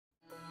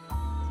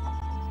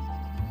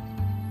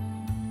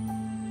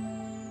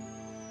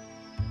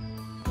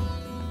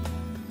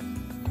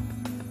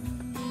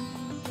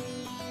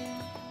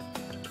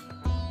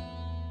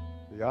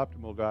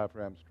optimal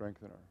diaphragm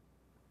strengthener.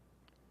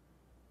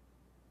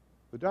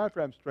 The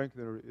diaphragm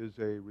strengthener is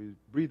a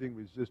breathing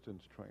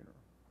resistance trainer.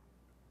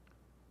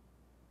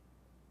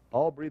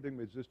 All breathing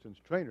resistance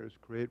trainers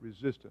create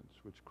resistance,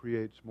 which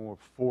creates more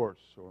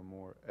force or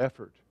more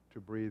effort to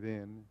breathe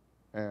in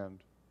and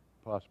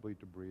possibly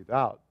to breathe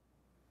out.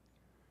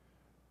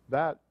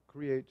 That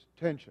creates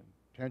tension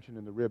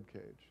in the rib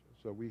cage.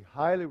 So we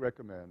highly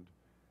recommend,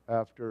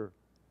 after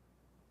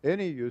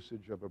any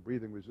usage of a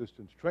breathing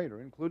resistance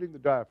trainer, including the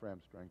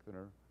diaphragm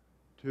strengthener,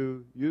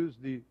 to use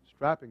the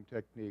strapping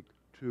technique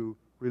to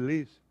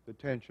release the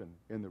tension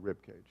in the rib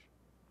cage.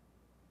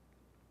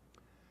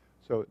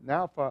 So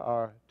now for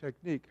our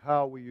technique,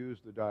 how we use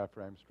the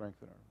diaphragm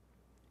strengthener.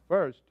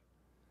 First,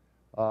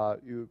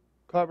 you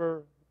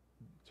cover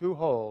two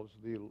holes,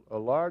 a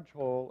large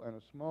hole and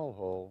a small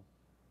hole,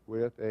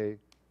 with a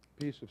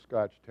piece of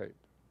Scotch tape.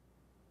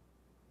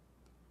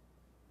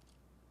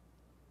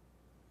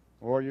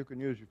 Or you can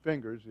use your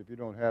fingers. If you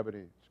don't have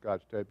any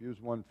Scotch tape, use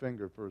one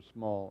finger for a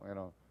small and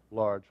a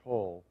large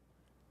hole,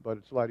 but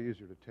it's a lot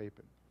easier to tape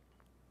it.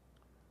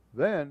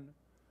 Then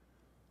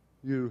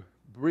you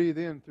breathe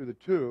in through the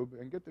tube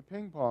and get the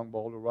ping pong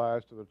ball to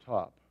rise to the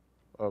top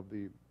of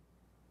the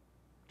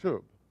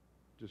tube,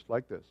 just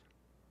like this.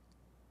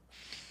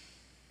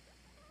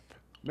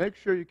 Make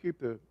sure you keep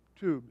the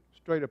tube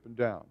straight up and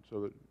down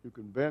so that you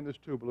can bend this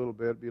tube a little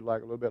bit, be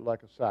like a little bit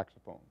like a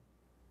saxophone.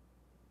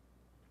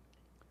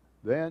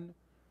 Then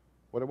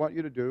what I want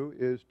you to do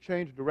is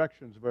change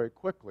directions very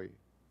quickly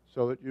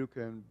so that you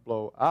can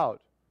blow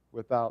out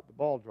without the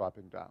ball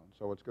dropping down.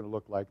 So it's going to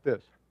look like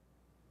this.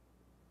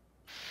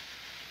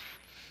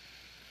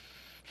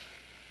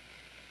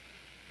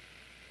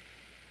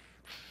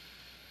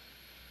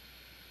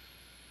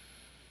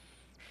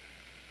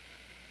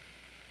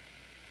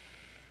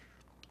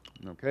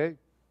 Okay?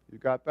 You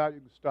got that?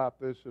 You can stop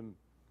this and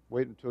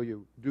wait until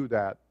you do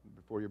that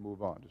before you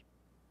move on. Just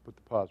put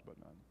the pause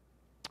button on.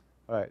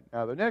 All right,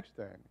 now the next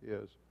thing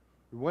is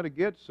we want to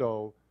get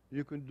so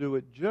you can do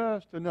it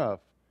just enough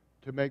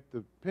to make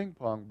the ping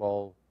pong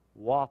ball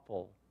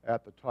waffle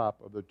at the top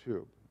of the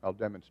tube. I'll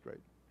demonstrate.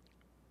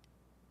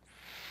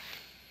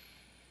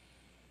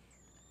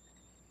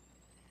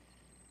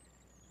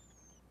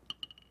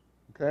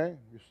 Okay,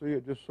 you see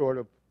it just sort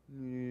of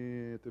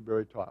at the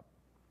very top.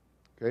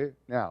 Okay,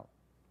 now,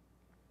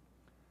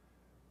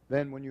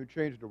 then when you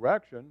change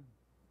direction,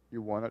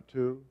 you want it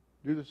to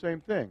do the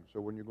same thing.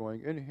 So when you're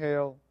going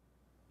inhale,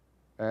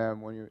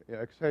 and when you're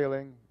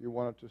exhaling, you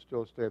want it to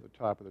still stay at the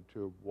top of the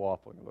tube,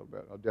 waffling a little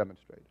bit. I'll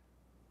demonstrate.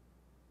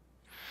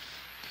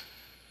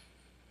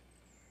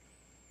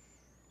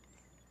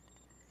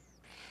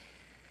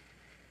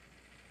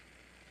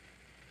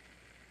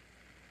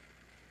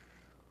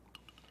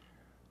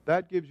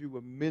 That gives you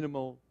a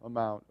minimal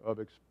amount of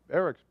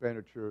air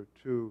expenditure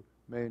to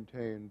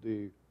maintain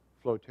the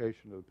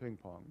flotation of the ping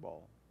pong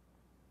ball.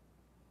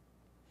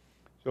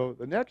 So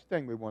the next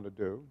thing we want to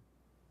do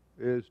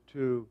is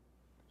to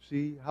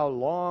see how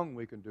long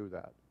we can do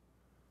that.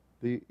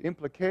 The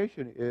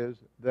implication is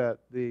that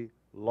the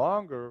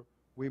longer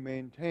we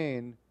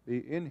maintain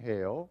the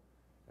inhale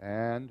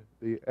and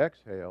the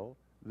exhale,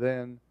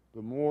 then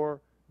the more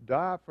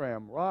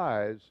diaphragm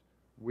rise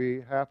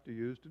we have to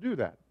use to do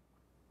that.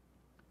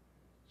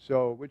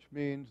 So, which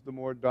means the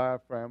more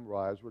diaphragm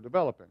rise we're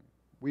developing.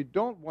 We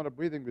don't want a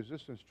breathing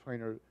resistance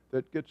trainer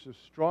that gets us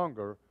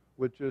stronger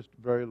with just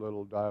very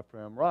little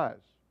diaphragm rise.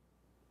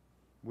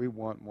 We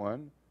want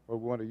one, or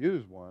we want to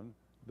use one,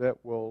 that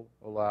will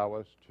allow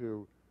us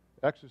to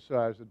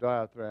exercise the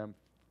diaphragm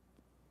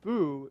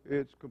through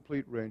its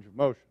complete range of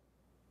motion.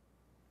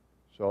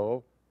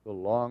 So the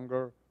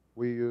longer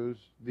we use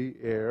the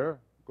air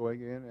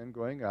going in and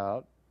going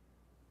out,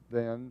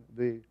 then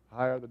the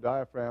higher the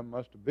diaphragm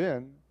must have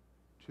been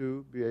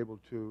to be able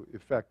to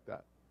effect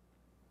that.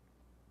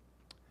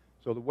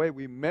 So the way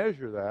we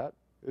measure that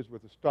is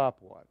with a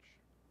stopwatch.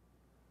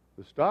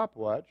 The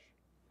stopwatch,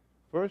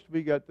 first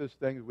we get this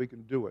thing that we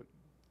can do it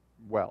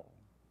well.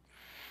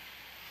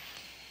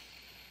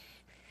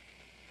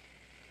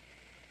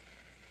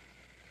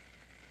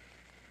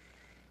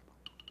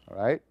 All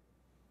right?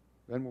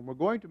 Then when we're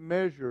going to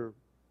measure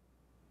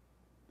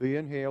the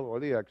inhale or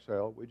the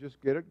exhale, we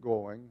just get it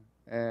going,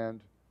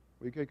 and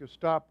we take a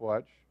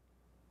stopwatch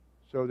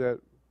so that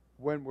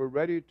when we're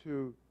ready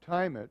to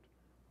time it,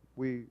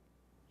 we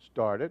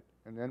start it,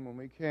 and then when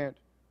we can't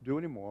do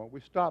any more,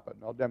 we stop it,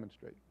 and I'll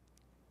demonstrate.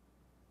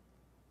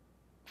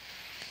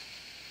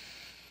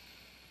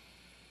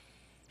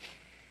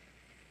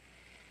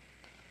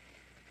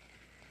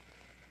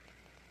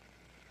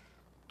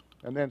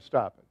 And then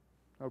stop it.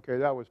 Okay,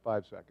 that was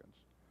 5 seconds.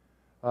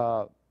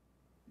 That's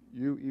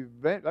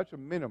a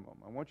minimum.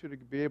 I want you to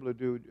be able to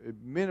do a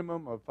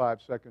minimum of 5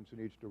 seconds in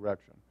each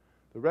direction.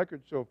 The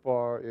record so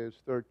far is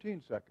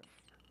 13 seconds.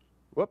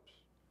 Whoops.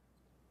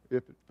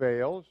 If it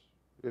fails,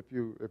 if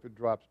it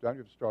drops down,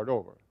 you have to start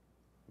over.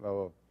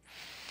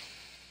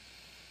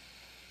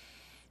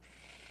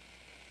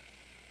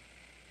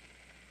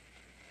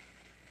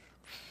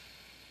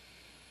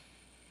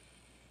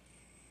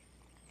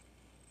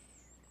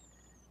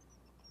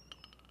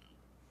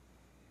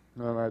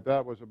 All right,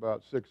 that was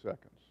about 6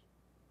 seconds.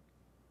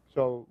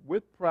 So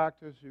with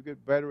practice, you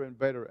get better and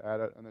better at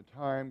it, and the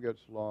time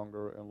gets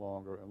longer and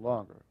longer and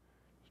longer.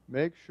 Just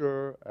make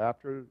sure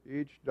after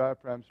each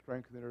diaphragm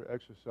strengthener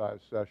exercise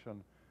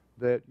session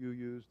that you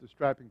use the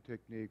strapping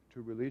technique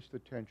to release the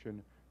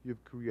tension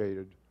you've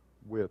created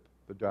with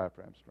the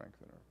diaphragm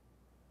strengthener.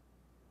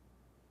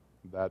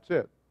 That's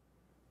it,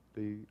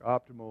 the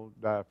optimal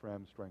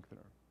diaphragm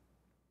strengthener.